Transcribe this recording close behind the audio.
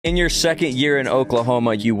In your second year in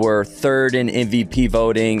Oklahoma, you were third in MVP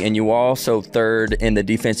voting, and you were also third in the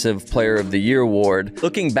Defensive Player of the Year award.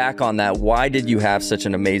 Looking back on that, why did you have such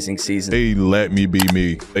an amazing season? They let me be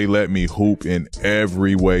me. They let me hoop in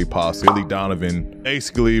every way possible. Billy Donovan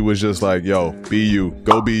basically was just like, yo, be you,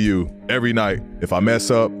 go be you. Every night, if I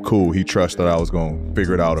mess up, cool, he trusts that I was going to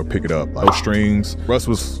figure it out or pick it up. Like, no strings. Russ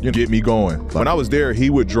was, get me going. Like, when I was there, he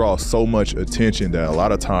would draw so much attention that a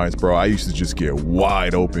lot of times, bro, I used to just get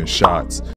wide open shots.